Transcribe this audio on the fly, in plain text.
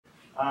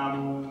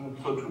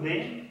So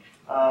today,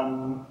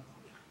 I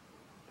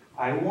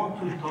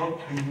want to talk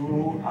to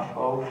you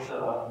about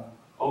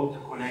how to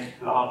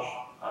connect large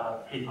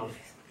fleet of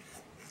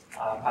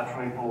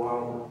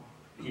battery-powered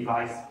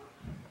device,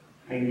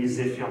 mainly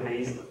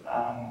Zephyr-based.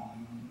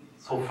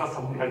 So first, I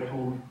would like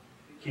to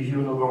give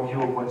you an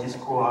overview of what is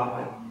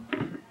CoAP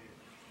and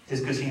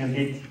discussing a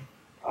bit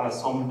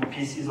some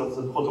pieces of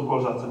the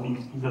protocols that are a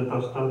bit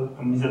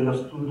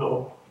misunderstood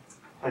or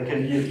that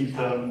can be a bit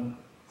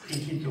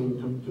tricky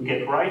to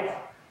get right.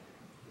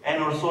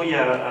 And also,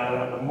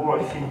 more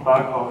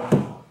feedback of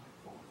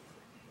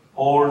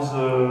all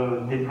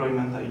the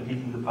deployment I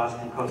did in the past,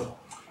 because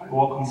I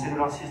work on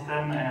cellular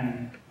system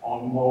and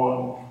on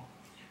more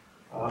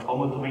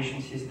home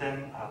automation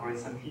system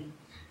recently.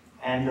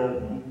 And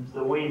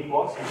the way it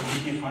works is a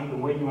bit different. The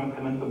way you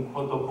implement the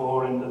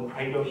protocol and the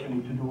trade-off you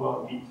need to do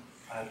are a bit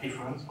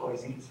different. So I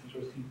think it's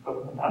interesting to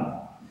talk about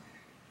that.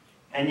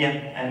 And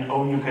and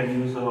how you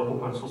can use an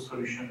open source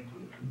solution to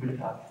build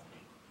that.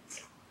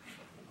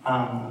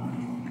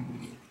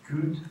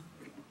 Good.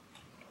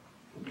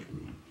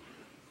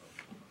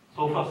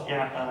 So first,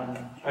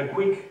 a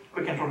quick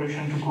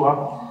introduction to CoAP.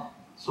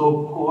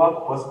 So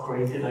CoAP was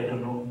created, I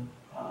don't know,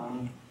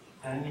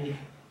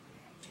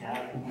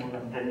 more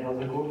than 10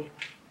 years ago,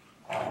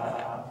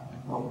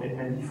 no,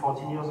 maybe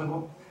 14 years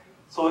ago.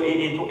 So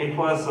it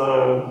was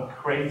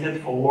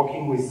created for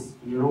working with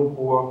low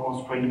power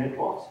constrained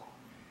networks.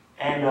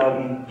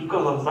 And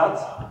because of that,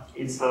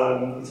 it's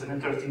an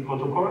interesting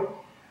protocol,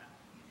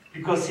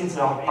 because since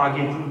they are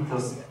targeting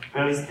this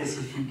very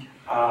specific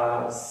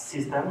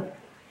system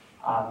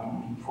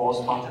for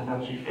smart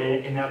energy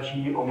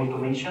home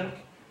automation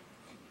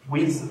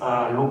with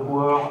low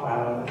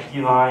power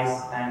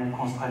device and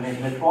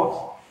constrained networks,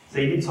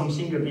 they did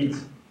something a bit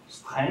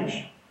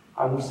strange,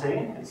 I would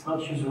say. It's not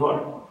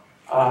usual.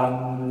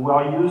 We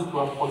are used to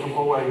a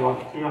protocol where you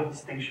have clear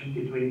distinction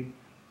between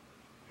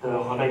the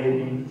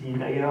reliability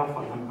layer.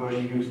 For example,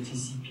 you use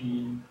TCP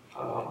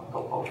on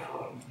top of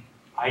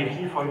IP,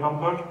 for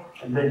example,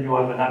 and then you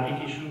have an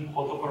application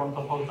protocol on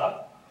top of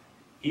that.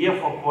 Here,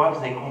 for CoAP,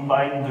 they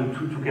combine the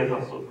two together,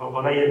 so the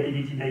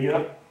reliability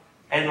layer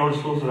and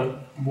also the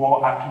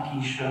more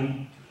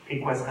application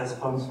request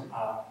response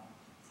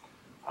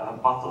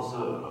part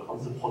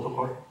of the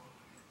protocol.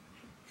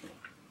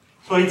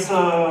 So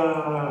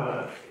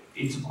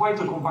it's quite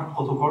a compact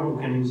protocol. You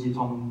can use it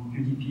on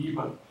UDP,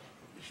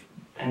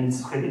 and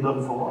it's ready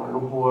done for a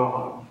low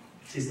power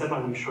system. I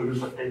will show you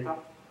that later.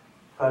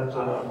 But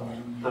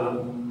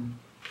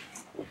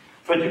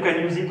you can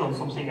use it on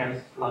something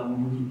else, like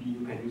UDP.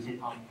 You can use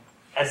it on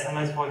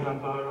SMS, for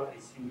example. I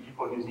see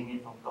people using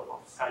it on top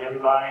of serial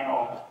line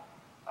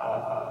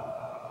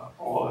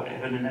or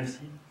even NFC.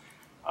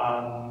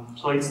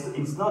 So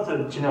it's not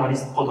a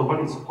generalist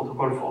protocol. It's a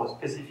protocol for a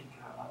specific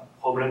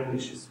problem,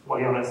 which is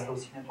wireless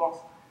lossy networks.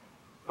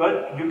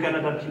 But you can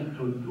adapt it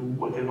to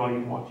whatever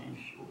you want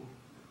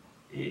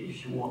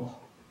if you want.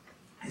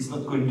 It's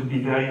not going to be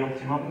very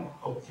optimal,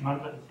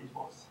 but it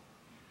works.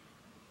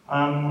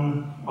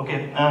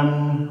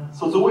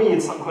 So the way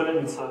it's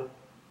encoded,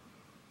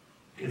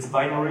 it's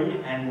binary,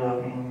 and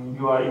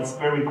it's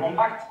very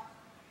compact.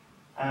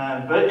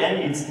 But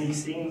it's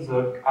mixing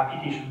the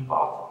application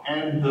part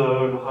and the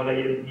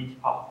reliability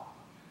part.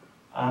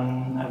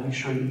 I will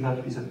show you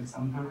that with an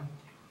example.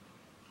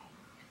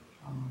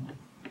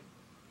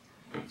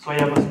 So I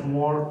have a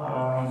small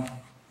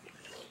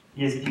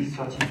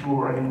ESP32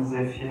 running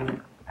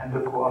Zephyr and the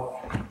CoAP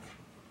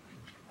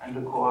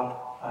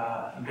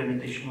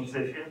implementation of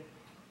Zephyr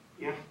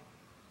here.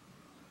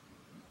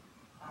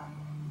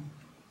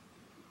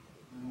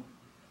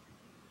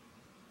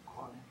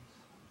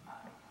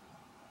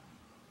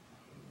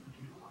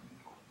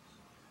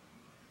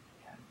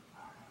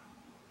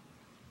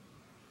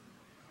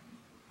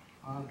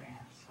 Okay,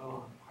 so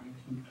I'm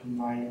connecting to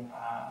my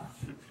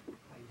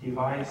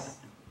device.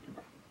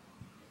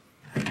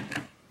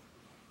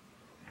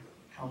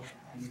 Okay,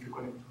 I need to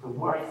connect to the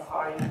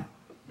Wi-Fi.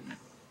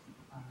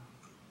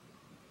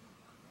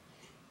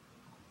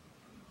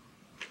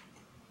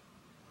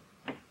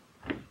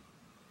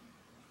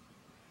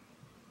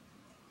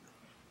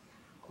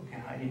 Okay,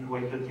 I need to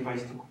wait the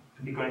device to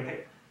be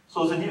connected.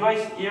 So the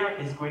device here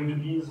is going to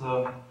be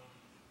the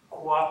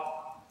CoAP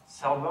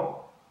server.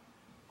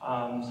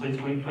 So it's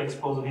going to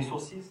expose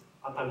resources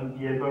that I will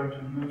be able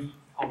to use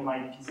on my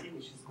PC,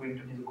 which is going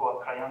to be the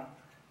CoAP client,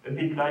 a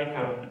bit like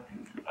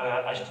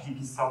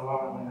HTTP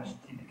server and an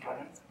HTTP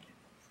client.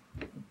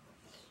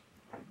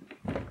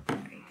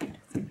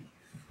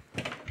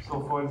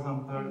 So for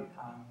example,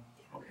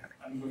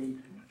 I'm going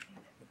to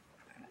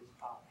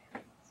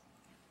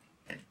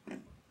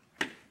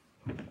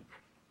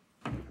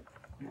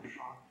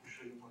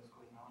show you what's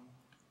going on.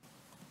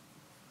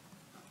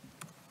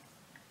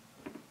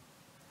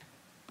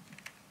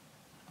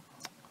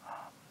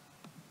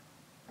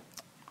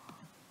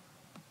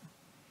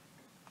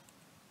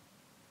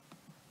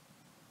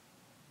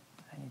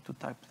 To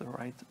type the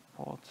right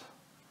port.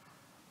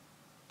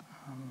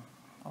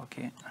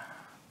 Okay.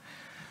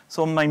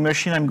 So on my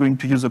machine, I'm going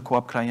to use a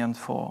CoAP client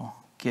for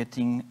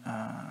getting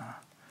a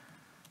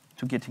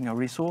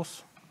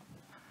resource.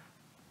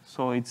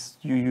 So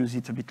you use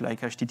it a bit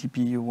like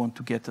HTTP. You want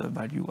to get a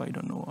value, I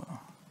don't know.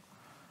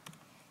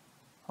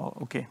 Oh,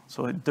 okay,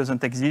 so it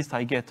doesn't exist.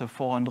 I get a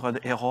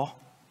 400 error.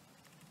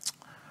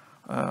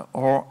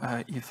 Or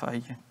if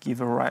I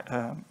give a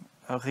real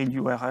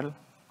URL,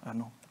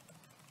 no,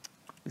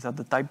 is that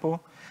the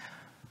typo?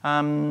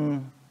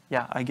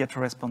 Yeah, I get a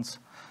response.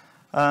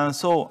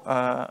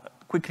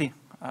 Quickly,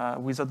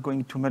 without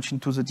going too much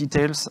into the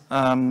details,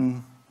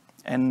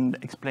 and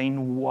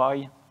explain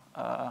why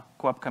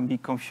CoAP can be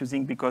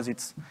confusing, because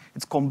it's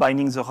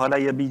combining the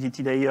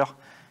reliability layer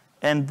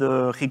and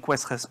the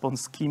request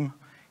response scheme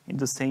in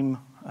the same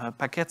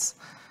packets.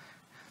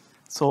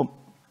 So,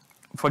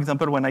 for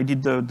example, when I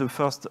did the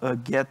first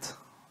get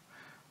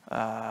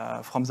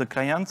from the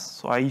client,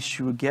 so I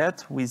issue a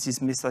get with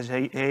this message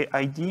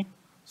ID,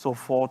 so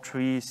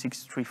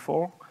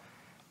 43634,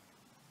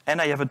 and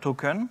I have a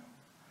token.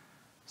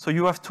 So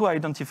you have two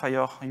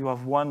identifiers. You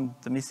have one,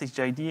 the message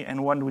ID,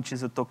 and one which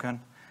is a token.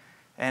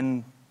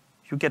 And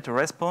you get a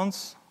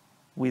response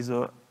with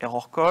an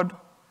error code,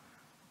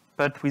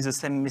 but with the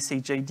same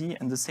message ID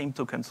and the same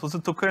token. So the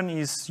token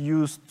is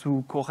used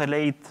to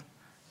correlate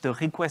the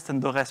request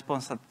and the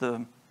response at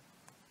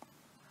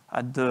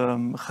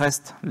the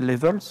REST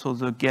level, so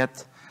the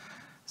get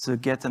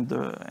and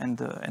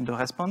the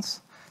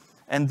response.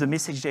 And the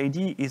message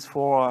ID is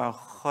for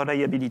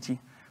reliability.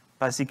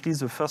 Basically,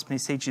 the first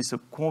message is a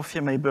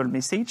confirmable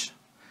message,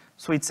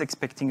 so it's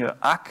expecting a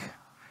ACK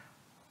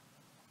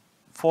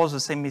for the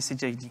same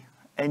message ID.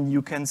 And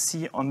you can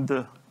see on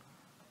the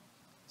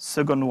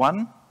second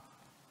one,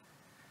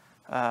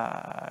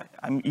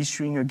 I'm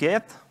issuing a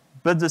get,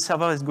 but the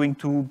server is going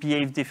to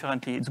behave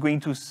differently. It's going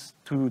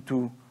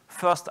to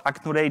first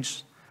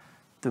acknowledge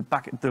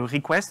the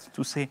request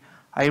to say,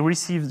 I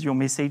received your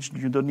message,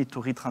 you don't need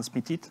to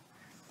retransmit it.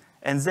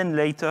 And then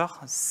later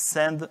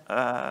send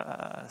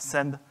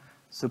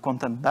the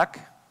content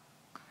back,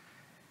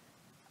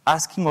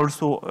 asking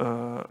also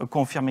a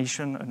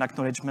confirmation, an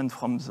acknowledgement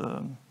from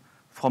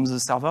the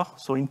server.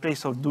 So in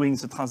place of doing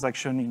the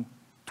transaction in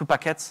 2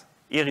 packets,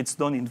 here it's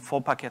done in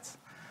 4 packets.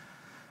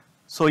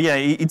 So yeah,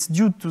 it's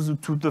due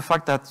to the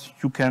fact that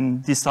you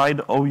can decide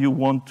how you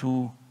want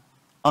to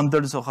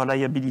handle the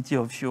reliability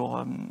of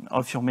your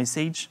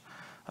message.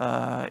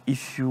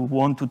 If you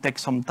want to take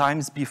some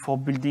time before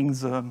building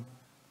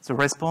the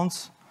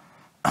response.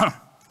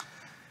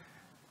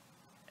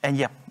 And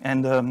yeah,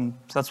 and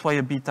that's why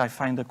I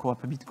find the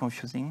CoAP a bit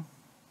confusing.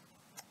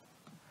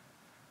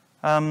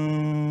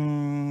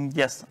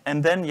 Yes,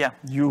 and then yeah,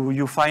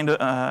 you find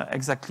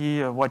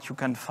exactly what you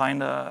can find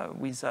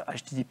with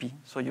HTTP.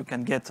 So you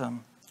can get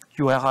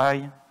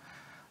URI,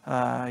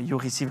 you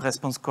receive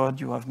response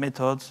code, you have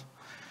methods.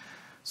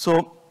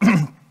 So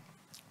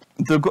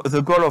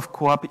the goal of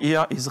CoAP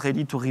here is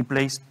really to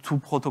replace 2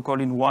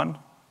 protocols in one,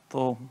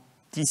 so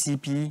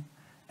TCP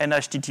and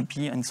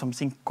HTTP, and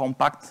something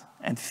compact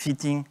and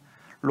fitting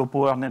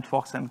low-power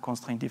networks and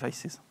constrained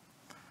devices.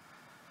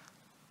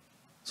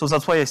 So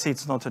that's why I say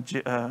it's not a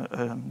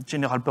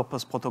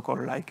general-purpose protocol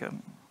like,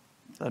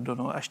 I don't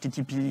know,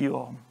 HTTP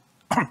or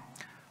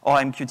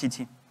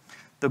MQTT.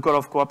 The goal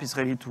of CoAP is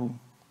really to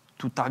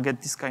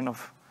target this kind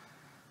of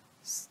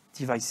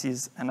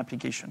devices and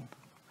application.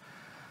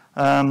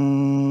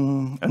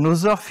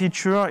 Another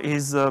feature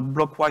is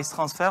block-wise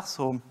transfer.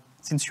 So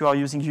since you are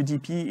using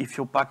UDP, if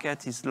your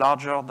packet is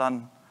larger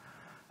than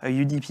a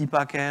UDP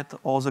packet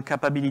or the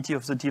capability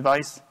of the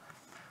device,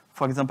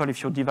 for example,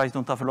 if your device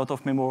don't have a lot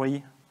of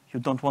memory, you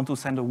don't want to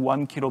send a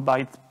 1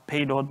 kilobyte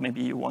payload,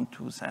 maybe you want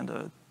to send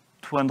a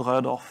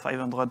 200 or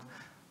 500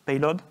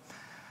 payload.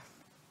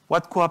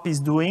 What CoAP is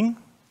doing,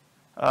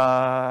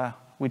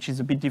 which is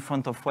a bit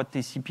different of what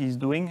TCP is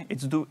doing,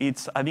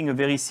 it's having a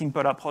very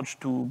simple approach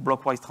to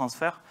block-wise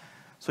transfer.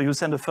 So you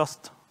send a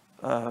first,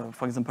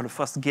 for example, a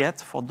first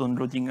get for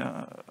downloading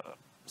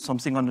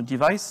something on the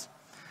device.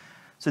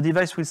 The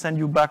device will send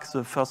you back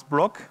the first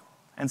block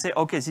and say,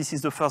 okay, this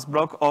is the first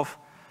block of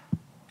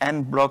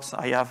N blocks.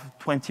 I have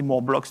 20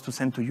 more blocks to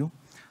send to you.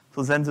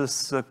 So then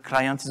the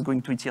client is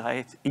going to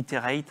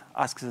iterate,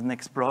 ask the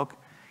next block,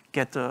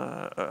 get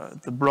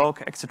the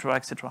block, etc.,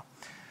 etc.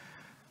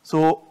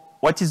 So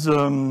what is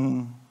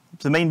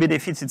the main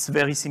benefits? It's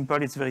very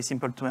simple. It's very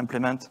simple to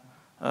implement.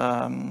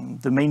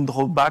 The main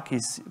drawback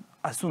is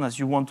as soon as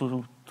you want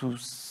to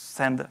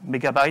send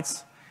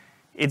megabytes,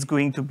 it's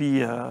going to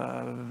be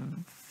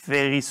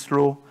very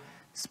slow,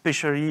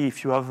 especially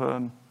if you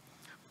have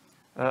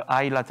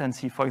high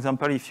latency. For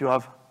example, if you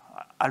have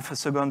alpha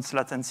seconds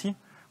latency,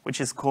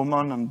 which is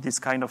common on this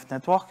kind of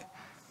network,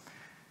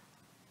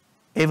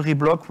 every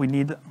block we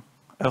need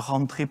a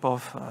round trip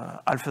of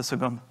alpha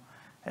second.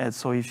 And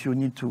so if you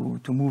need to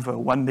move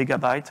 1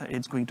 megabyte,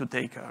 it's going to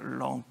take a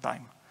long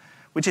time,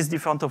 which is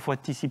different of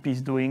what TCP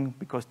is doing,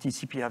 because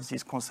TCP has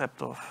this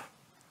concept of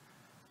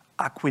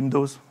ACK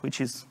windows,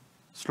 which is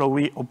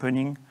slowly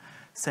opening,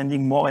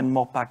 sending more and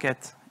more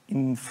packets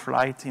in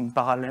flight, in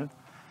parallel,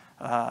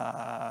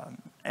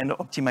 and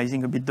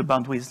optimizing a bit the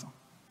bandwidth.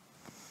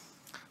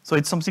 So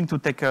it's something to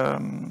take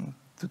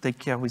to take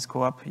care with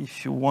CoAP.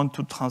 If you want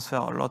to transfer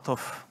a lot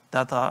of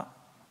data,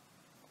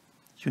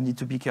 you need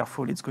to be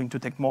careful. It's going to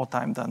take more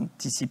time than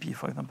TCP,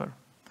 for example.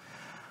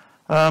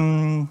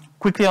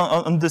 Quickly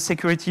on the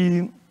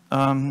security,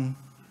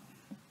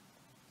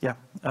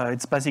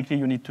 it's basically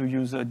you need to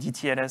use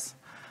DTLS.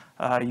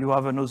 You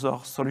have another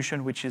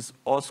solution which is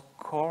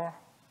OSCORE,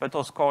 but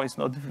OSCORE is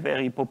not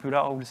very popular.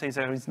 I will say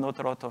there is not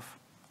a lot of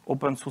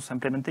open source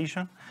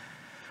implementation.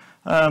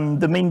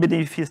 The main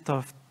benefit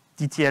of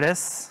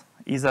DTLS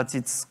is that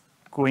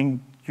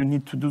you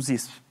need to do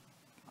this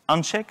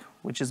uncheck,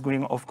 which is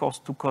going, of course,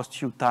 to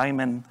cost you time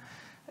and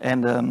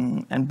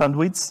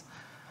bandwidth.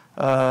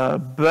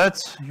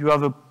 But you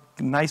have a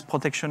nice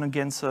protection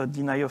against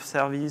denial of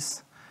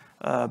service,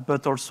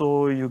 but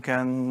also you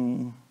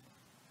can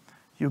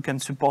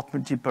support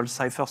multiple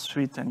cipher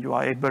suite, and you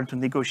are able to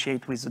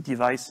negotiate with the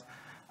device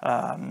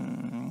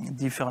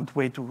different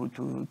way to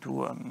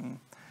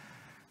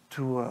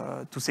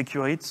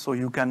secure it. So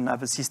you can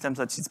have a system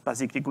that is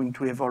basically going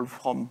to evolve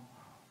from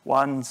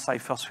one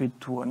cipher suite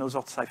to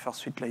another cipher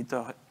suite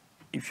later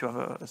if you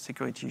have a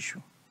security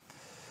issue.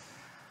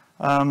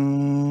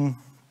 Now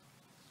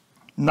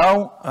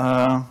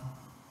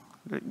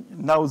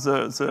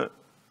the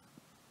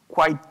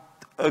quite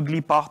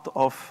ugly part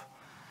of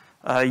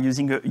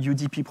using a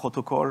UDP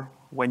protocol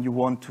when you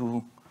want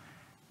to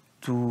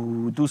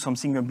do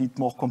something a bit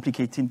more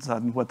complicated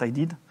than what I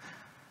did.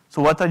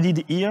 So what I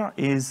did here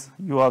is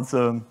you have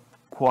the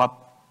CoAP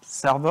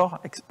server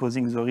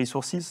exposing the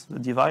resources, the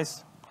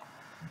device,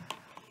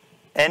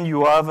 and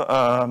you have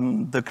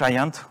the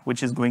client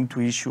which is going to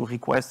issue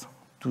requests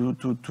to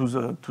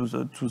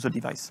the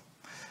device.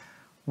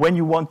 When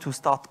you want to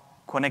start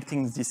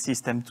connecting this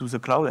system to the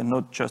cloud and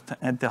not just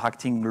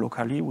interacting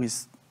locally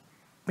with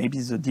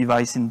maybe the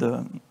device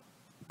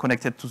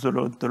connected to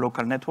the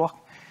local network,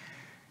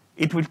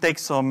 it will take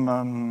some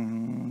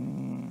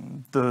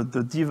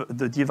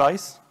the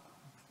device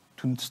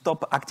to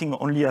stop acting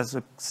only as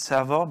a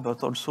server,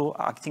 but also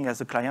acting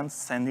as a client,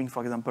 sending,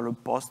 for example, a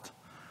post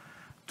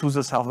to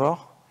the server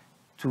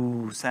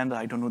to send,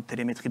 I don't know,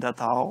 telemetry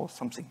data or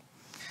something.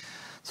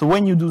 So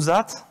when you do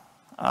that,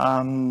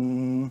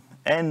 and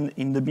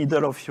in the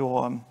middle of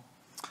your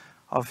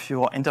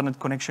internet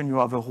connection, you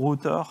have a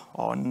router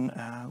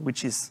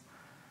which is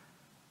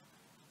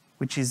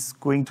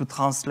going to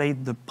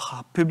translate the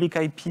public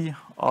IP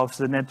of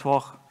the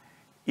network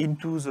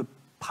into the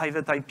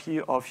private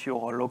IP of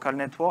your local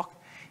network.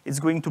 It's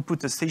going to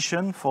put a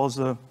session for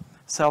the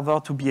server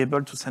to be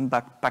able to send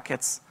back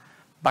packets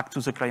back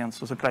to the client.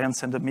 So the client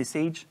sends a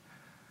message,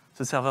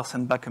 the server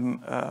sends back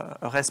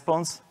a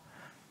response.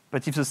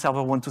 But if the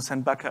server wants to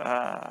send back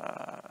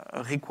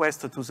a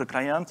request to the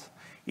client,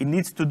 it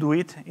needs to do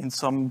it in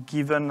some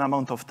given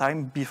amount of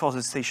time before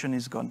the session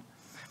is gone.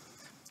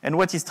 And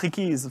what is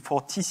tricky is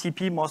for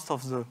TCP, most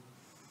of the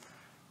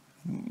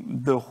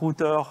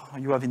router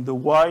you have in the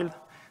wild,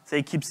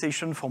 they keep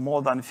session for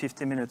more than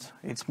 50 minutes.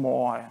 It's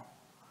more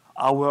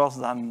hours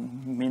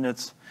than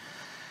minutes.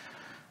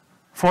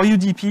 For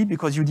UDP,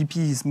 because UDP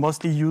is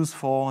mostly used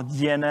for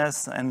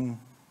DNS and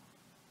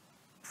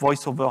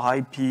voice over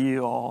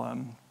IP or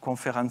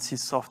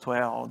conferences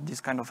software or this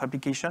kind of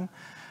application,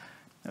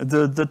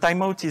 the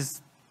timeout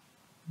is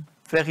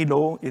very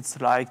low. It's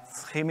like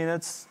 3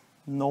 minutes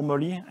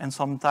normally, and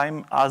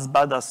sometimes as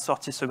bad as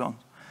 30 seconds.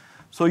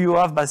 So you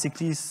have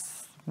basically,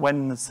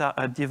 when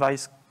a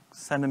device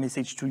sends a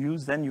message to you,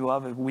 then you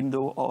have a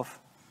window of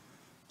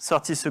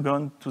 30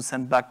 seconds to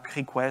send back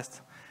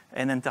requests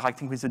and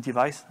interacting with the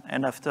device.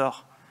 And after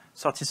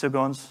 30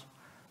 seconds,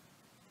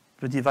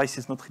 the device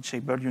is not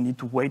reachable. You need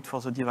to wait for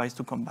the device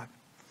to come back.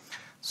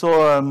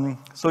 So,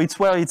 so it's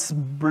where it's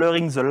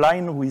blurring the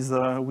line with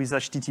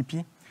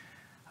HTTP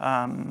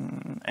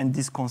and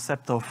this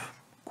concept of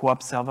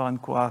CoAP server and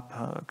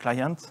CoAP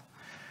client.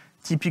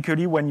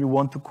 Typically, when you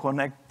want to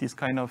connect this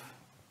kind of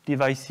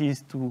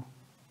devices to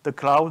the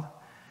cloud,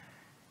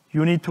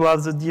 you need to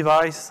have the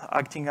device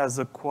acting as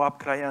a CoAP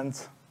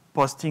client,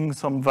 posting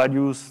some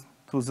values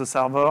to the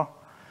server,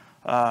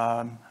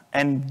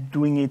 and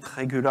doing it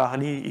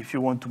regularly if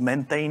you want to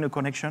maintain a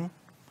connection.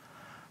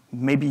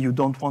 Maybe you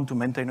don't want to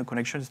maintain a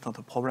connection, it's not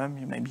a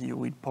problem. Maybe you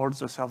will port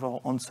the server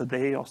once a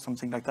day or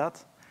something like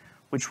that,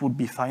 which would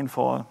be fine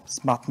for a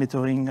smart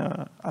metering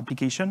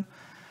application.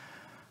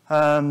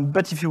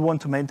 But if you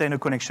want to maintain a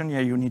connection,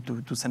 yeah, you need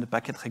to send a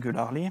packet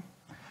regularly.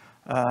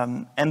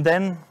 And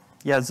then,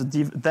 yeah,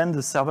 then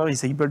the server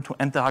is able to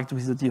interact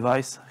with the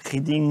device,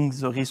 reading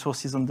the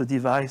resources on the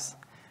device,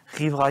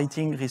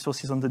 rewriting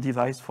resources on the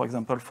device, for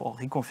example, for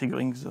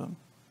reconfiguring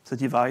the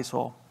device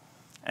or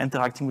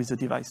interacting with the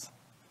device.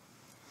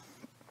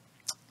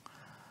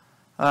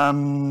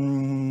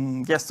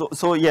 Yes,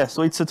 so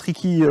it's a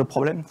tricky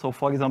problem. So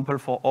for example,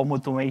 for home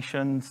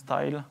automation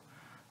style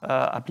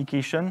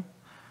application,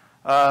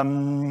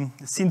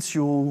 since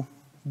you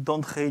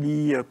don't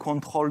really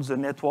control the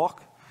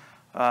network,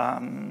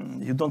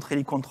 you don't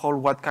really control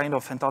what kind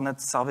of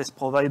internet service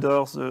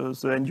providers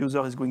the end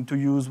user is going to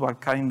use, what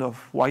kind of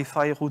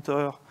Wi-Fi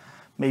router.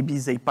 Maybe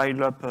they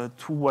pile up 2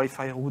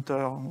 Wi-Fi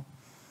routers.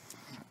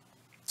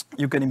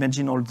 you can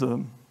imagine all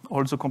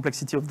the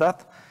complexity of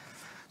that.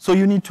 So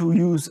you need to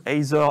use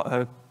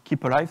either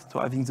keep alive, so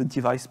having the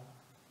device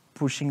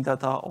pushing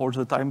data all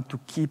the time to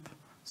keep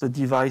the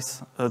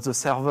device, the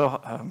server,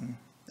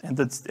 and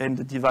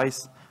the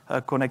device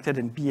connected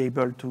and be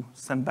able to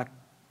send back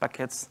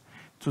packets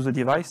to the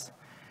device.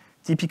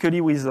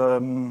 Typically with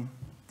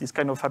this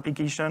kind of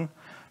application,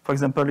 for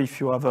example, if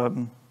you have a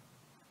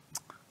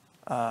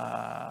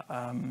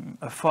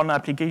phone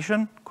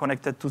application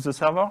connected to the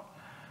server,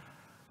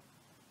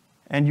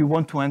 and you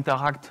want to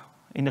interact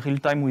in real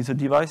time with the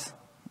device,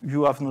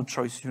 you have no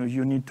choice.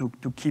 You need to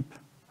keep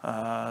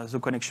the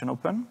connection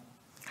open.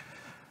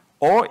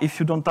 Or if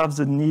you don't have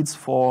the needs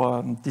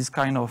for this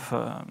kind of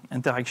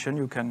interaction,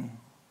 you can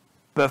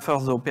buffer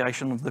the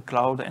operation of the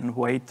cloud and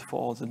wait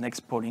for the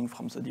next polling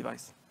from the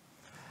device.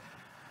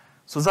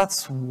 So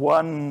that's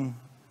one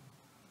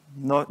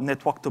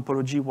network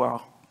topology where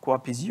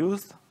CoAP is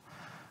used.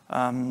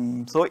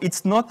 So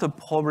it's not a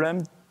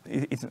problem.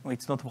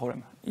 It's not a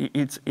problem.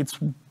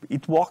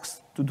 It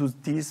works to do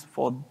this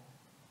for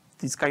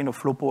this kind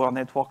of low power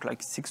network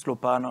like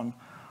 6LoWPAN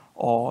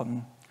or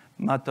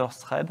Matter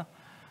thread,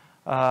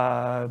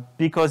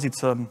 because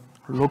it's a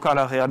local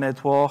area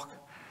network.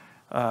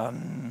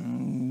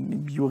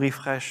 You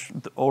refresh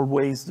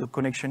always the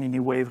connection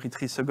anyway every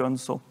 3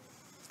 seconds. So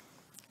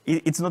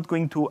it's not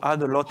going to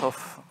add a lot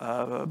of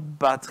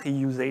battery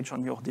usage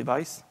on your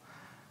device.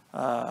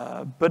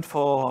 But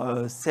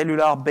for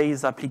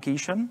cellular-based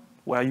application,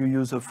 where you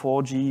use a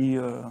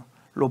 4G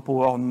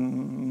low-power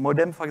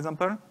modem, for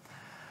example,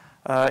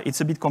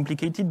 it's a bit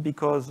complicated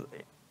because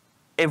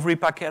every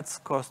packet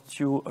costs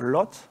you a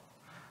lot.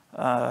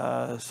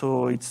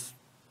 So it's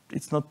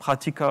not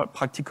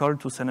practical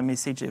to send a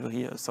message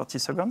every 30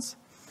 seconds.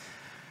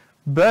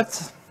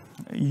 But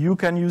you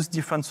can use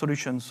different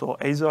solutions. So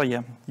either,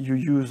 you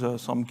use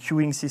some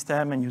queuing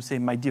system and you say,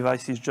 my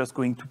device is just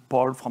going to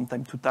poll from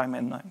time to time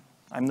and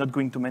I'm not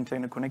going to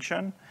maintain a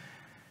connection.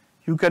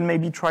 You can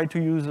maybe try to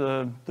use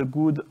the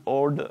good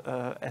old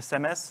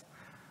SMS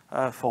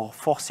for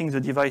forcing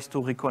the device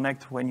to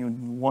reconnect when you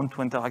want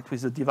to interact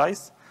with the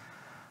device.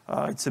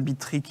 It's a bit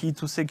tricky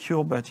to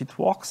secure, but it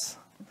works.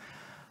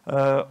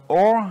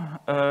 Or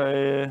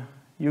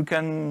you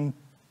can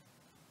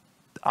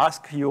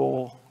ask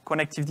your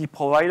connectivity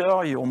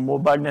provider, your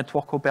mobile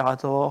network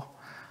operator,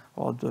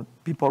 or the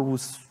people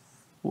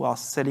who are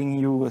selling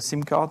you a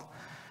SIM card,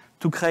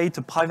 to create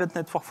a private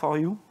network for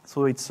you.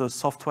 So it's a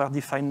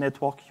software-defined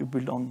network you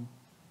build on,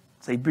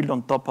 they build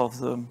on top of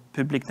the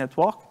public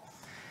network.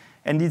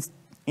 And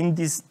in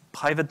this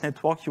private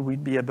network, you will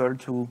be able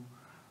to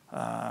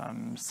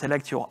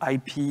select your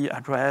IP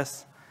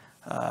address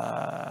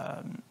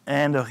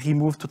and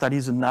remove totally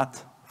the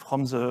NAT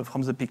from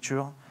the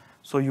picture.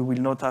 So you will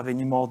not have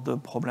anymore the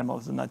problem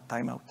of the NAT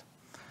timeout.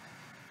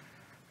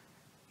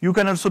 You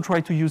can also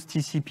try to use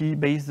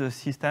TCP-based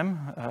system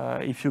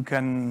if you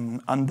can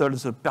handle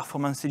the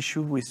performance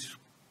issue which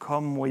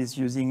come with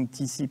using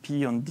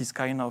TCP on this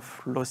kind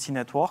of lossy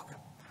network.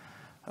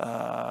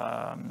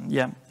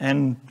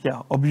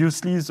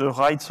 Obviously the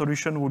right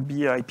solution would be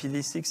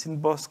IPv6 in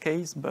both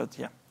cases, but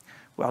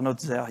we are not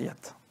there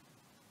yet.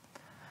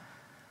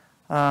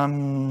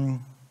 One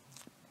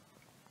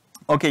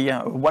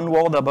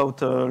word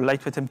about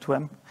lightweight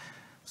M2M.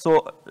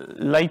 So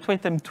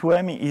lightweight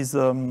M2M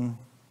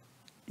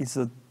is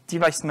a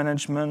device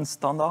management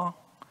standard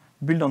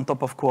built on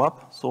top of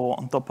CoAP. So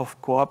on top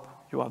of CoAP,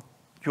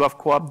 you have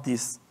CoAP,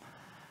 this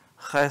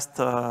REST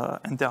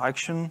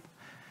interaction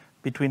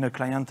between a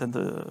client and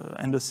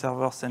the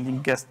server,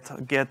 sending get,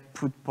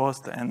 put,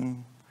 post,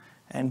 and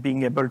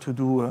being able to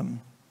do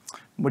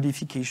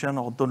modification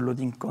or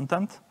downloading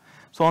content.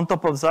 So on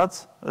top of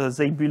that,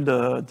 they build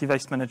a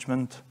device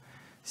management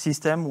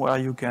system where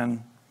you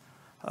can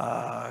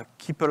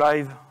keep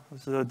alive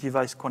the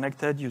device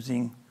connected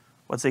using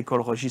what they call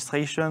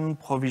registration,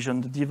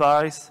 provision the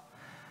device,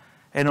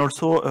 and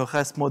also a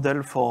REST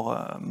model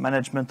for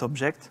management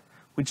objects,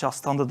 which are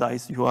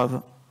standardized. You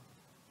have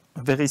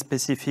a very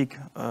specific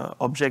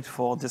object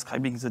for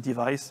describing the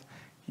device.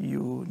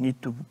 You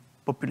need to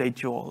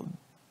populate your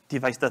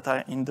device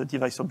data in the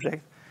device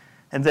object,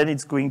 and then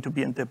it's going to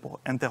be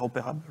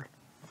interoperable.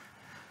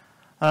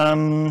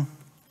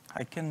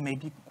 I can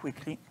maybe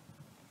quickly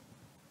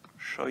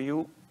show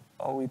you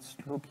how it's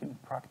looking in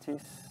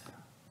practice.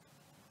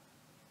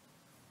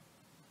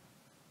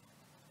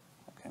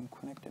 Okay, I'm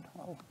connected.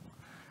 How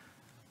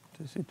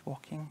is it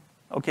working?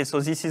 Okay,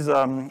 so this is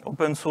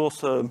open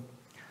source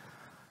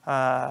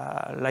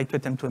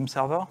lightweight M2M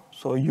server.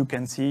 So you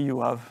can see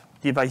you have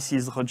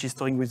devices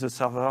registering with the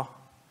server.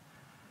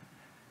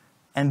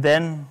 And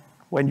then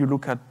when you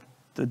look at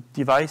the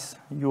device,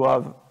 you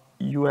have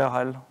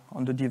URL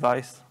on the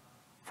device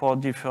for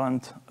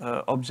different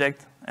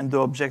objects, and the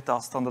objects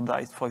are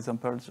standardized. For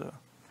example,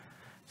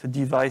 the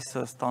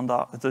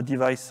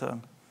device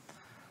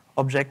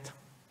object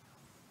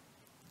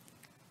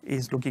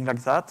is looking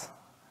like that.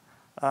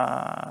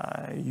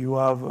 You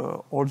have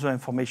all the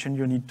information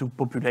you need to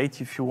populate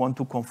if you want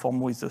to conform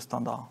with the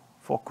standard.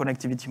 For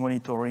connectivity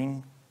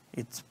monitoring,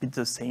 it's a bit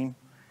the same.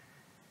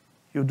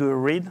 you do a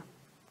read.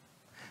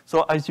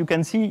 So as you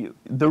can see,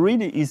 the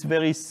read is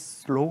very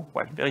slow,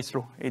 well, very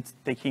slow. It's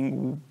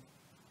taking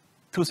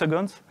 2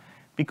 seconds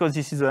because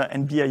this is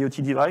an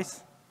NB-IoT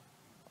device.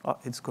 Oh,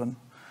 it's gone.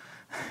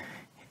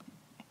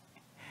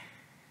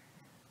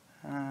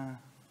 Let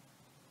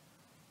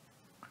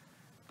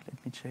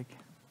me check.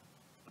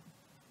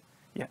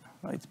 Yeah,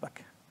 no, it's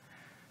back.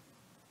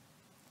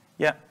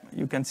 Yeah,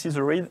 you can see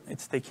the read.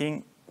 It's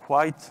taking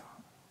quite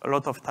a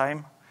lot of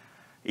time.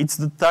 It's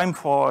the time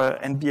for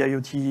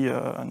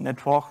NB-IoT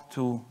network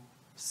to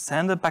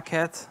send a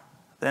packet,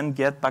 then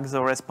get back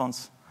the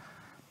response.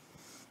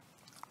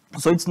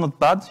 So it's not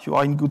bad. You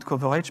are in good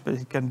coverage, but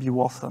it can be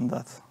worse than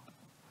that.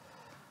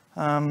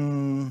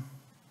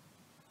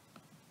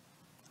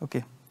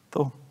 Okay,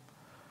 so.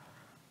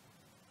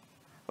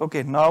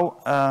 Okay, now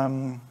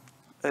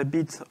a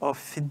bit of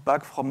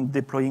feedback from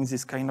deploying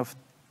this kind of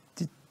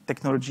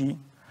technology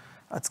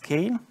at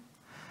scale.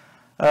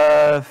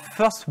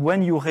 First,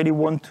 when you really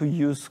want to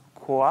use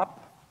CoAP.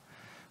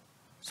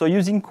 So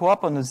using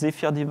CoAP on a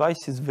Zephyr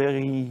device is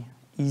very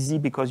easy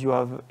because you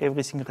have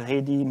everything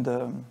ready in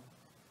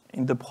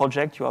the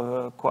project. You have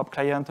a CoAP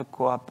client, a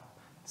CoAP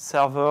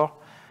server,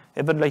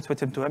 even lightweight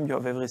M2M, you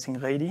have everything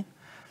ready.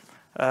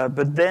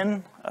 But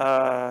then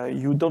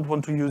you don't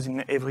want to use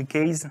in every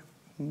case.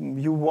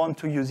 You want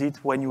to use it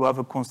when you have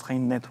a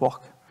constrained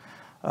network.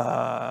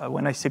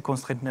 When I say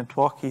constrained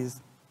network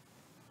is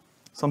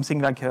something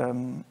like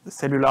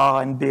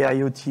cellular,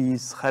 NB-IoT,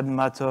 thread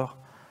matter,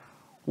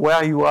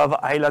 where you have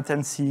high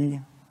latency,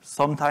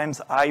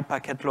 sometimes high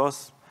packet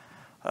loss,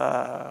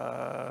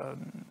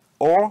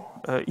 or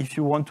if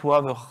you want to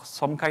have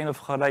some kind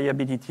of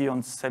reliability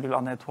on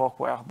cellular network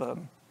where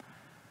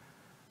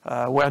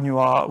when you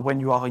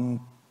are in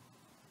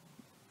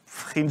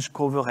fringe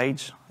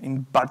coverage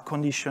in bad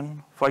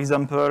condition. For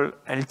example,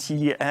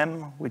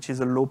 LTE-M, which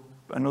is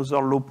another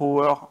low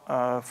power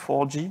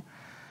 4G,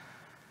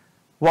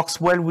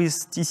 works well with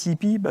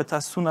TCP, but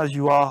as soon as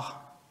you are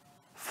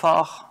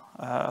far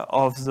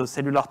of the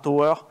cellular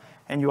tower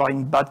and you are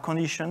in bad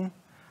condition,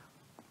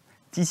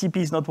 TCP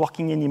is not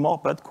working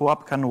anymore, but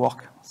CoAP can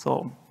work.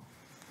 So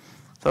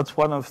that's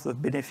one of the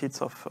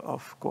benefits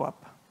of CoAP.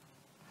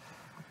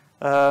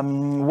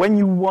 When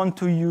you want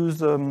to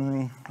use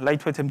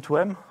lightweight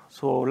M2M,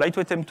 so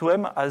lightweight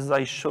M2M, as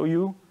I show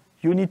you,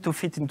 you need to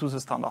fit into the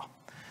standard.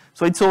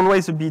 So it's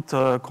always a bit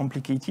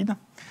complicated.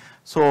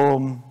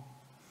 So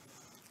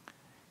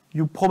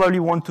you probably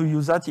want to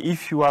use that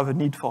if you have a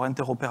need for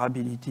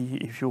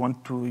interoperability, if you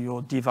want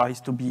your device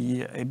to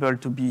be able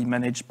to be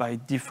managed by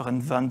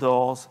different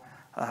vendors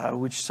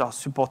which are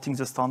supporting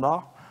the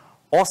standard,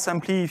 or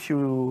simply if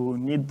you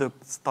need the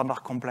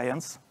standard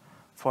compliance.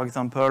 For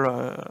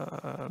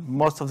example,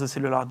 most of the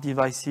cellular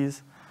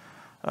devices,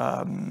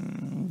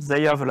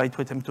 they have a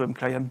lightweight M2M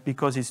client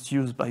because it's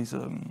used by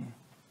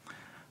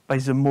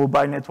the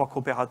mobile network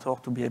operator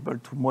to be able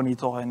to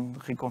monitor and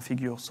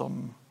reconfigure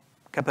some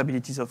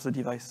capabilities of the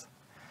device.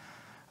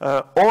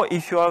 Or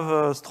if you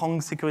have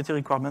strong security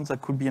requirements,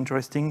 that could be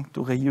interesting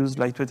to reuse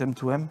lightweight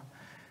M2M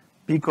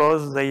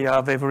because they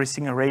have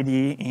everything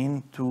ready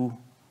in to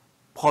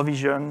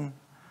provision,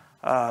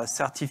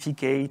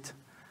 certificate,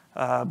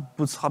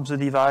 bootstrap the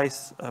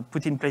device,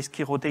 put in place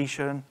key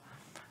rotation,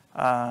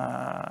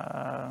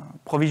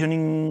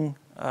 provisioning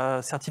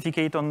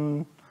certificate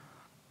on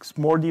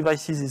small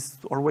devices is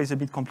always a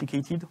bit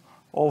complicated.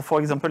 Or for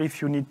example,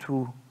 if you need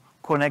to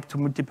connect to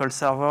multiple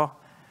servers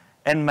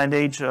and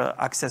manage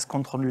access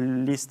control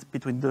list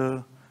between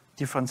the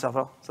different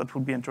servers, that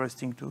would be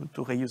interesting to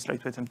reuse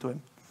lightweight M2M.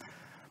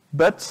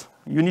 But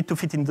you need to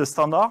fit in the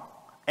standard,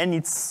 and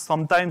it's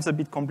sometimes a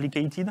bit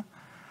complicated,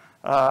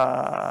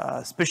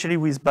 especially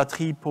with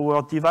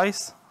battery-powered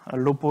device,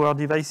 low-power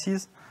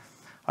devices.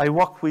 I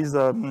work with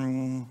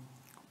a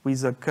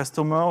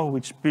customer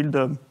which built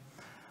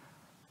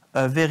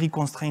a very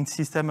constrained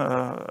system,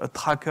 a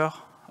tracker,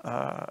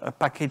 a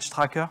package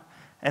tracker,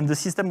 and the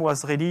system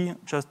was really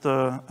just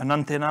an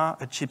antenna,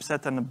 a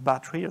chipset, and a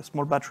battery, a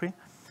small battery,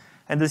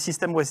 and the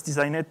system was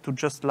designed to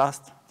just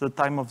last the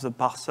time of the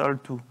parcel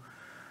to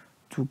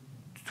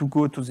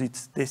go to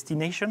its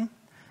destination.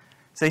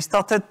 They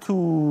started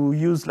to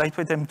use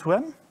lightweight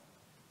M2M,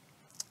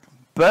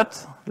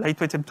 but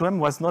lightweight M2M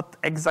was not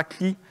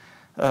exactly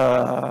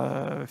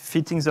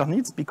fitting their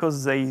needs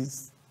because in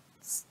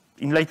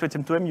lightweight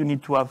M2M you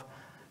need to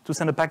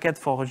send a packet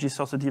for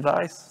register the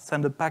device,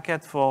 send a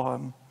packet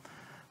for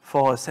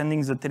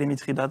sending the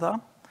telemetry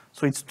data.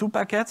 So it's 2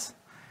 packets.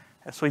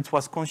 So it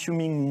was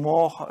consuming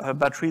more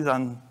battery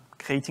than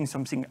creating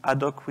something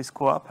ad hoc with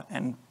CoAP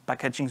and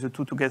packaging the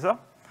 2 together.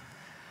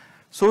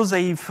 So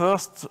they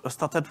first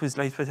started with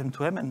lightweight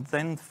M2M, and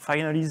then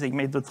finally they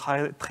made the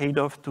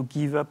trade-off to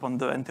give up on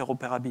the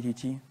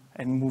interoperability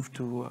and move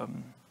to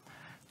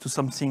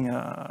something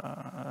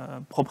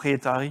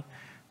proprietary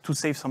to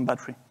save some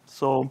battery.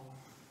 So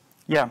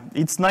yeah,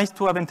 it's nice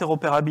to have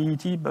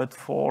interoperability, but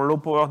for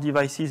low-power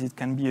devices, it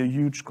can be a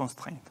huge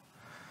constraint.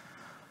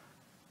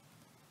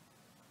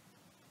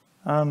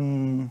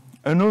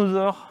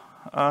 Another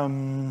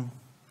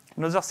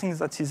Another thing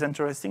that is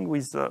interesting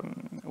with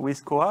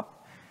CoAP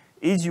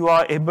is you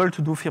are able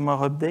to do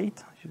firmware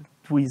update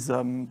with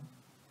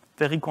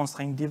very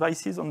constrained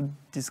devices on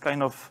this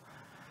kind of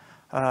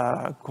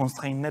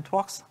constrained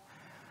networks.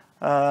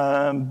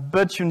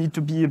 But you need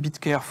to be a bit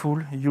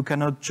careful. You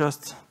cannot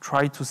just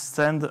try to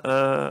send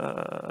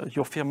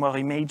your firmware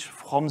image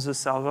from the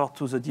server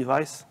to the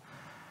device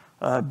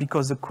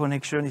because the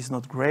connection is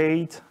not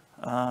great.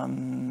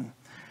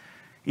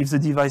 If the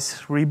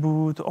device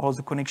reboot or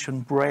the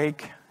connection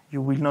break,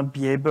 you will not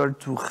be able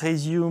to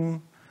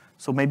resume.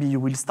 So maybe you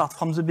will start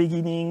from the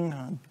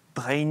beginning,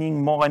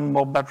 draining more and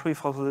more battery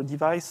from the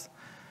device.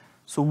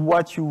 So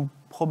what you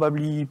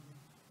probably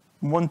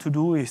want to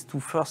do is to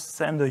first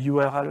send a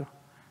URL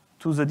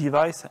to the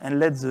device and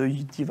let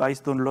the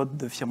device download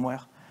the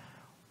firmware.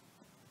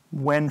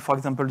 When, for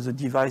example, the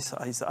device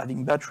is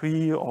having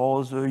battery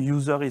or the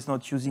user is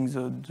not using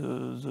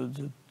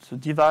the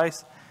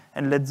device,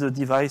 and let the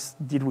device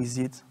deal with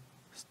it,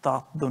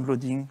 start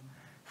downloading,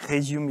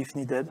 resume if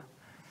needed,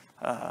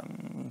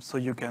 so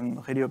you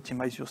can really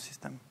optimize your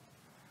system.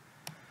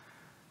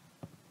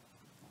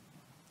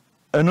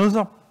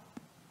 Another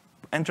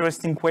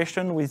interesting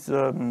question with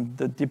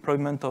the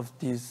deployment of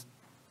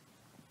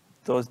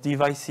those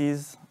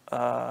devices,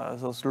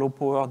 those low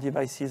power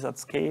devices at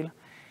scale,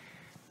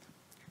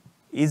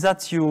 is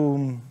that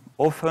you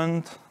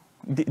often,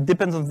 it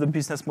depends on the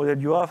business model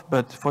you have,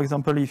 but for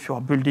example, if you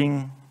are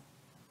building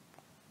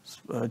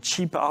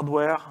cheap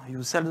hardware,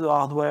 you sell the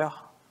hardware,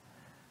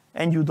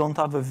 and you don't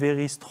have a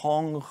very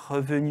strong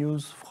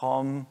revenues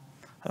from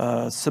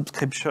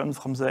subscription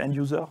from the end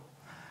user.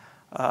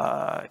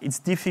 It's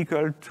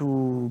difficult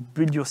to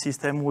build your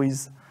system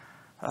with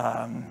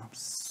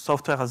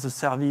software as a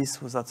service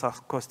that are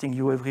costing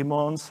you every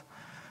month.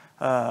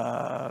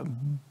 But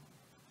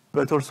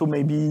also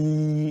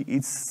maybe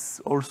it's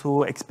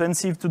also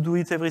expensive to do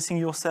it everything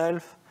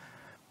yourself.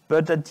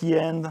 But at the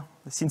end,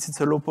 since it's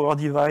a low power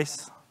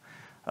device,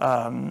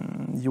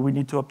 you will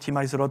need to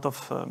optimize a lot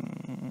of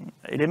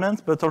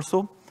elements, but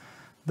also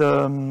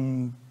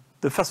the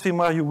first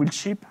firmware you will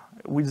ship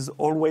will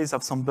always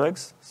have some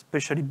bugs,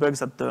 especially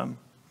bugs at the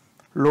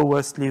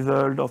lowest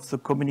level of the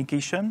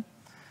communication.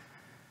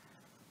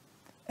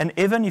 And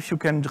even if you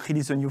can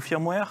release a new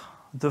firmware,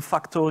 the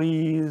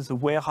factory, the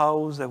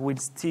warehouse will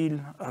still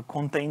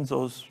contain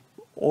those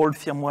old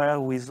firmware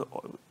with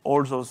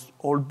all those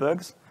old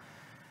bugs.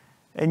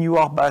 And you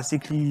are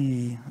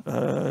basically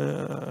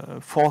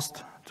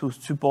forced to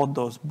support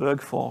those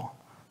bugs for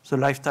the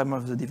lifetime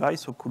of the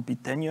device, so it could be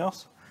 10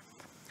 years.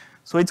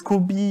 So it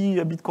could be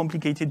a bit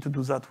complicated to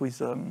do that with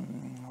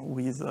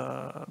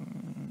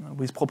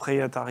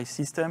proprietary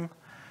system.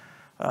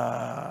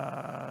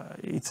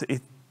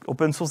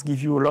 Open source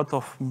gives you a lot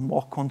of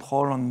more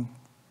control on,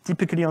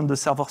 typically on the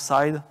server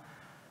side.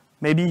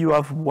 Maybe you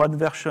have one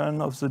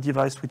version of the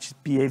device which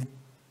behaves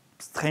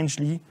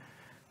strangely.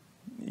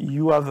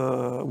 You have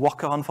a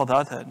workaround for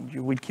that, and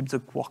you will keep the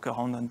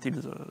workaround until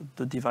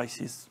the device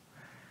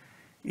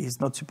is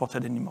not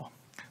supported anymore.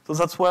 So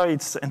that's why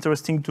it's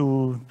interesting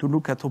to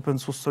look at open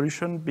source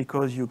solution,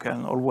 because you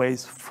can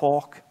always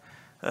fork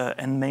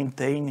and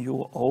maintain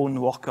your own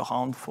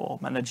workaround for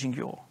managing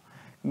your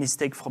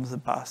mistake from the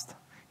past,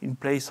 in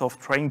place of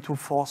trying to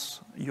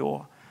force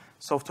your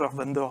software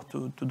vendor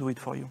to do it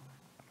for you.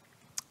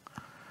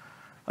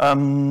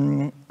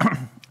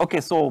 Okay,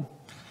 so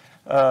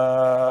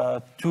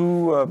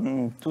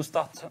to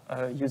start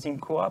using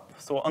CoAP.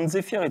 So on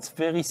Zephyr, it's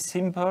very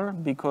simple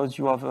because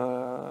you have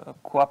a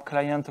CoAP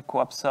client, a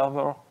CoAP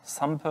server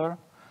sample.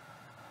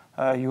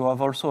 You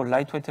have also a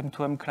lightweight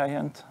M2M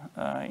client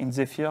in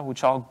Zephyr,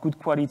 which are good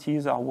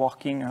qualities, are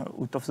working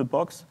out of the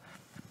box.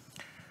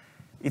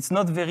 It's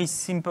not very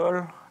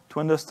simple to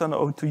understand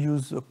how to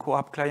use a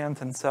CoAP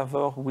client and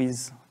server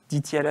with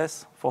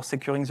DTLS for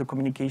securing the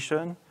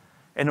communication,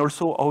 and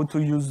also how to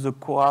use the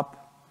CoAP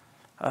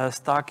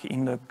stack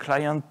in the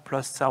client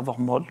plus server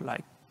mode,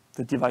 like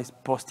the device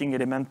posting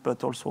element,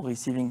 but also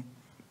receiving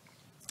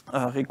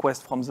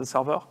requests from the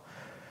server.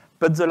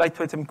 But the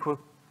lightweight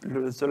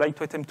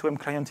M2M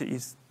client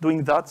is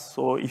doing that.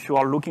 So if you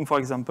are looking, for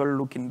example,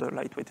 look in the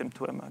lightweight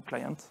M2M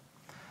client.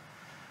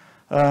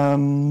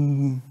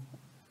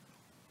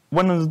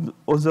 One of the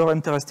other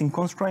interesting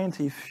constraints,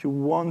 if you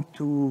want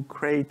to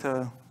create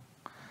a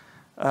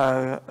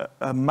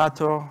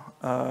Matter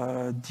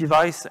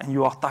device and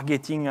you are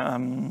targeting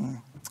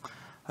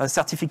a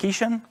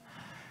certification,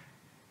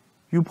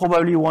 you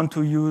probably want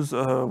to use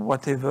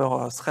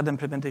whatever thread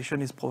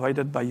implementation is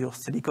provided by your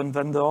silicon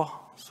vendor.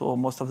 So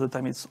most of the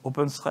time it's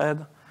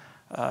OpenThread.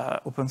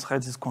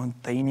 OpenThread is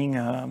containing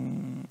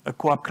a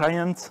CoAP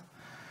client.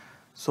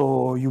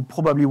 So you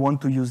probably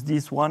want to use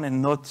this one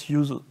and not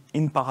use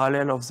in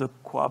parallel of the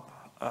CoAP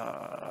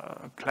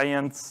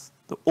clients,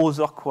 the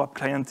other CoAP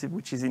client,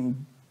 which is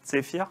in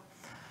Zephyr.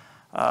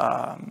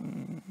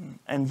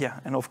 And yeah,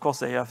 and of course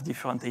they have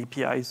different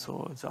APIs,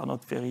 so they are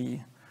not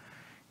very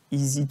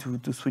easy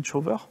to switch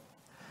over.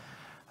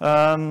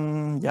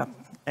 Yeah,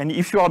 and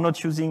if you are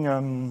not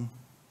using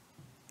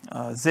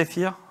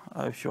Zephyr,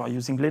 if you are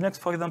using Linux,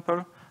 for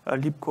example,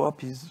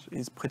 libCoAP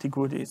is pretty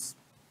good. It's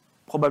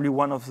probably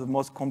one of the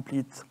most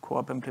complete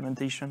CoAP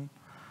implementation.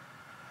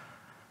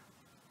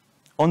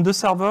 On the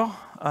server,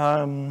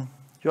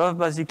 you have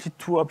basically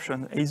two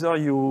options. Either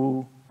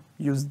you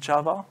use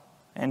Java,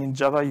 and in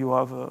Java you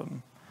have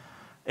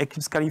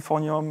Eclipse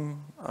Californium,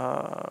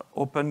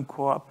 Open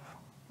CoAP,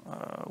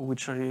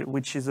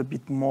 which is a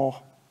bit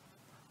more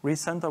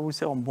recent, I would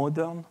say, or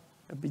modern,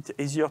 a bit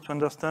easier to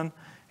understand.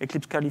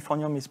 Eclipse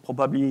Californium is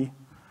probably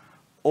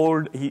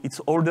old. It's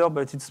older,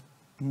 but it's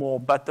more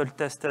battle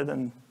tested,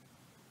 and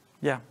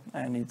yeah,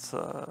 and it's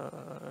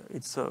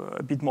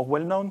a bit more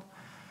well known.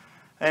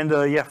 And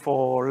yeah,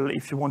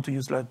 if you want to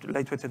use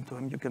lightweight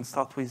M2M, you can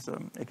start with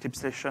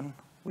Eclipse Leshan,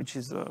 which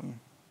is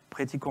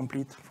pretty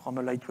complete from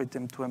a lightweight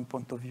M2M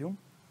point of view.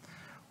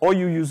 Or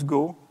you use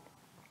Go.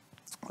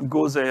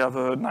 Go, they have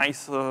a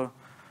nice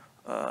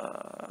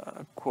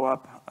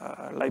CoAP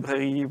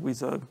library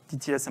with a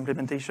DTS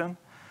implementation.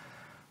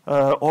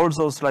 All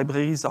those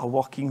libraries are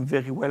working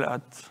very well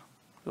at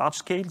large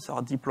scale. They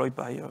are deployed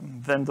by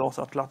vendors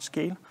at large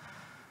scale.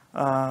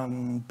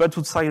 But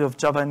outside of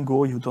Java and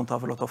Go, you don't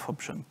have a lot of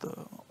options. The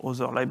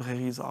other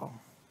libraries are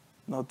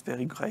not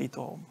very great,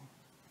 or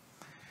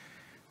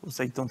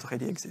they don't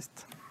really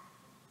exist.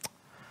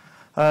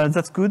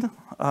 That's good.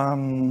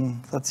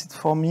 That's it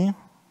for me.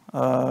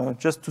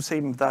 Just to say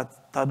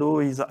that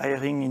Tado is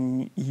hiring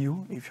in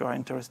EU, if you are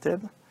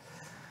interested.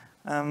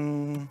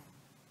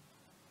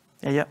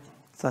 Yeah,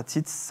 that's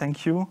it.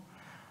 Thank you.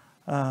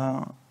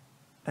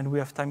 And we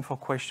have time for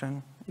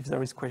questions, if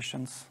there is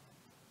questions.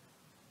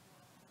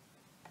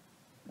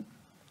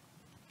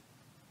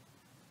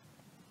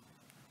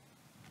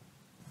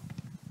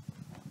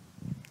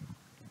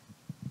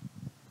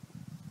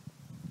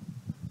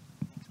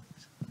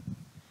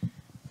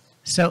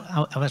 So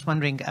I was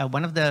wondering,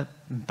 one of the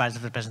parts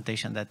of the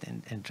presentation that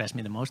interests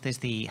me the most is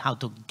how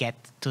to get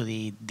to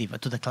the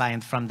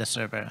client from the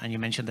server. And you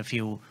mentioned a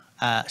few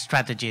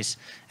strategies.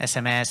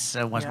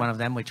 SMS was one of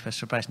them, which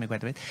surprised me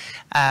quite a bit.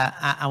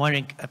 I'm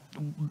wondering,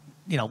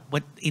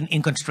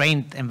 in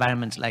constrained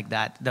environments like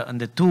that,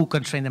 the two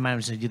constrained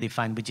environments that you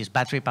define, which is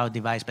battery-powered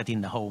device but in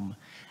the home,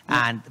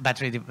 and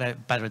battery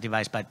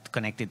device but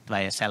connected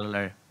via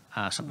cellular,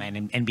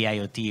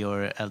 NB-IoT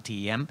or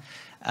LTE-M.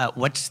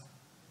 What's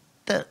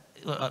the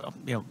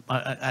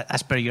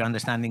as per your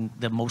understanding,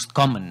 the most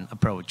common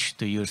approach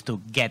to use to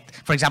get,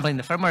 for example, in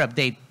the firmware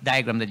update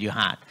diagram that you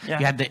had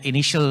the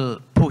initial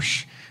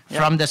push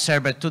from the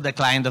server to the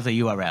client of the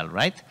URL,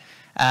 right?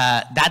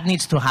 That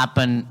needs to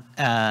happen,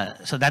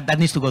 so that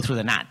needs to go through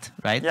the NAT,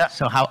 right? Yeah.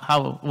 So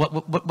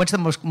what's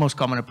the most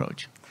common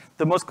approach?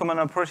 The most common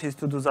approach is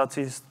to do that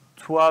is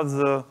to have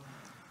the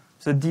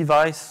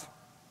device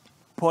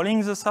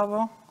polling the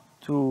server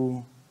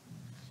to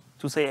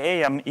say,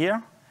 hey, I'm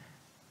here.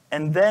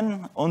 And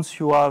then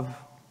once you have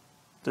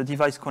the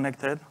device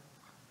connected,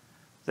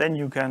 then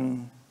you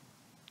can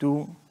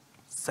do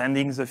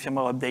sending the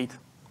firmware update.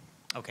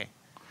 Okay.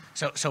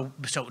 So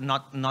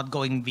not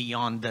going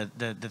beyond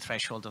the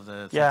threshold of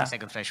the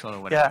 30-second threshold or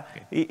whatever.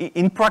 Yeah. Okay.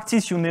 In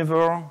practice, you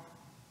never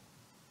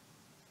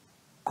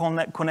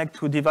connect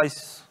to a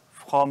device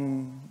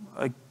from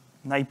an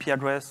IP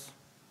address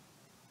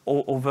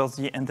or over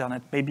the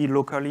internet, maybe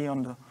locally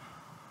on the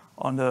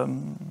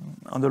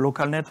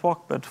local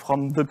network, but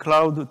from the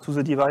cloud to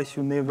the device,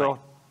 you never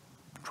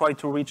try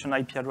to reach an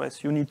IP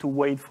address. You need to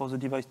wait for the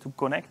device to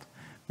connect.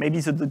 Maybe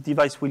the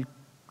device will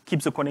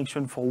keep the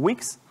connection for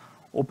weeks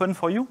open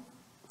for you.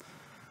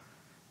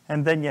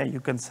 And then, yeah, you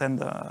can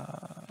send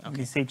a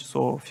message,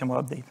 so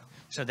firmware update.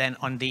 So then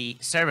on the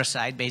server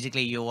side,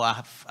 basically you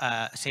have,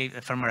 say,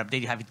 a firmware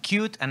update, you have it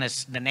queued, and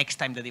as the next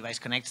time the device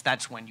connects,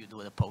 that's when you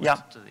do the post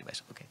to the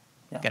device. Okay,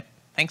 good.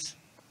 Thanks.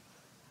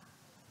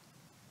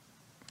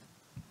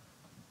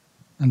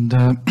 And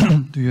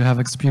do you have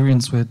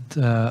experience with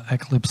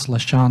Eclipse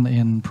Leshan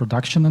in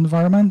production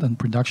environment and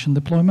production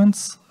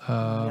deployments?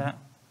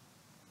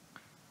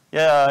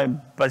 Yeah,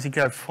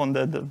 basically I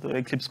funded the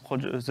Eclipse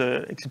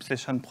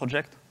Leshan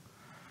project,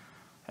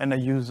 and I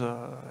use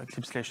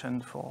Eclipse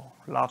Leshan for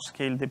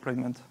large-scale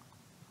deployment.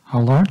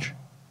 How large?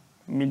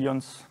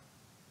 Millions.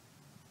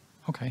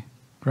 Okay,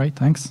 great,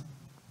 thanks.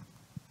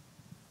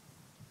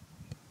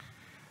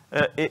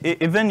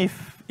 Even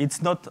if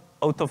it's not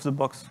out of the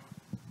box.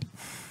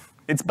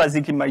 It's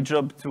basically my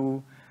job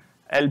to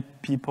help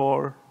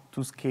people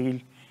to scale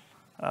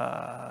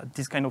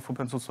this kind of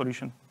open source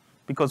solution.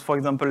 Because, for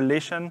example,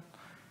 Leshan,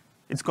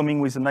 it's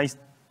coming with a nice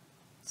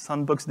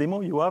sandbox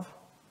demo you have.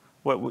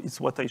 Well, it's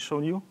what I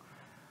showed you.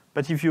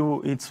 But if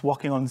it's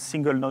working on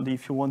single node.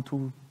 If you want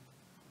to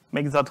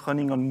make that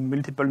running on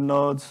multiple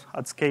nodes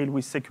at scale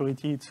with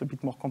security, it's a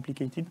bit more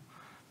complicated.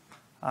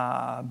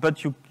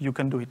 But you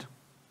can do it.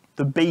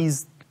 The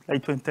base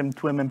lightweight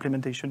M2M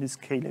implementation is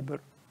scalable.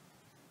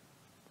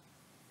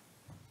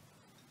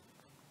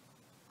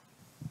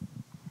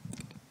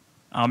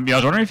 I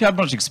was wondering if you had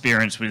much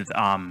experience with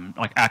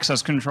like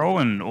access control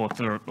and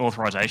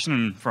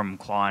authorization from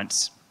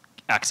clients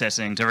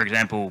accessing. So, for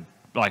example,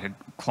 like a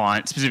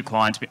client, specific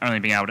clients only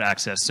being able to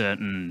access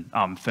certain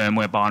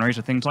firmware binaries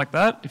or things like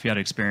that, if you had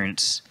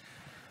experience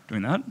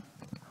doing that?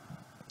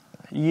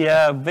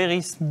 Yeah,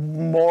 very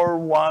small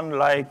one,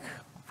 like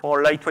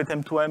for lightweight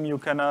M2M, you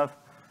can have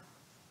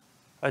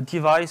a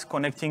device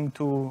connecting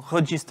to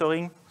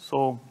registering,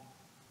 so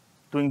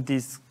doing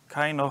this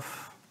kind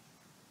of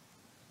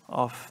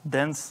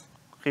dense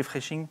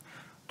refreshing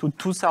to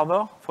 2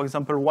 servers. For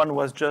example, one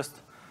was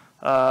just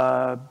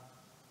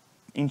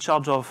in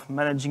charge of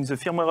managing the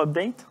firmware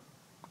update.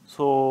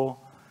 So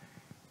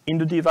in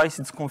the device,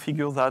 it's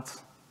configured that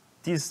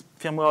this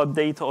firmware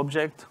update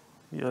object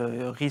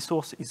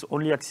resource is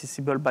only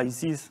accessible by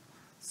this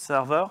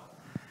server.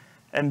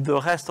 And the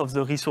rest of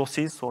the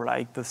resources, so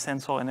like the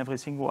sensor and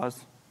everything,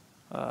 was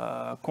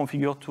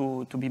configured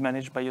to be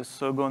managed by a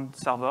second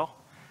server.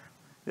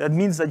 That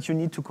means that you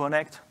need to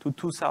connect to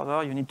 2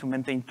 servers. You need to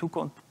maintain two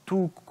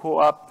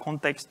CoAP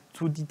contexts,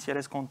 2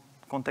 DTLS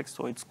contexts,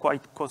 so it's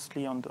quite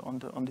costly on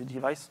the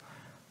device,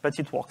 but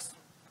it works.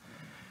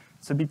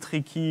 It's a bit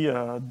tricky.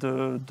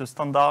 The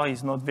standard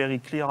is not very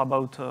clear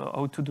about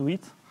how to do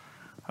it,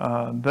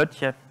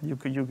 but yeah, you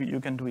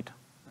can do it.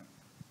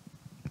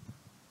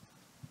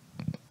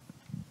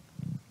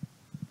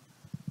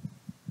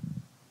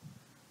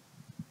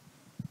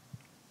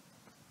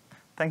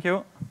 Thank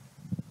you.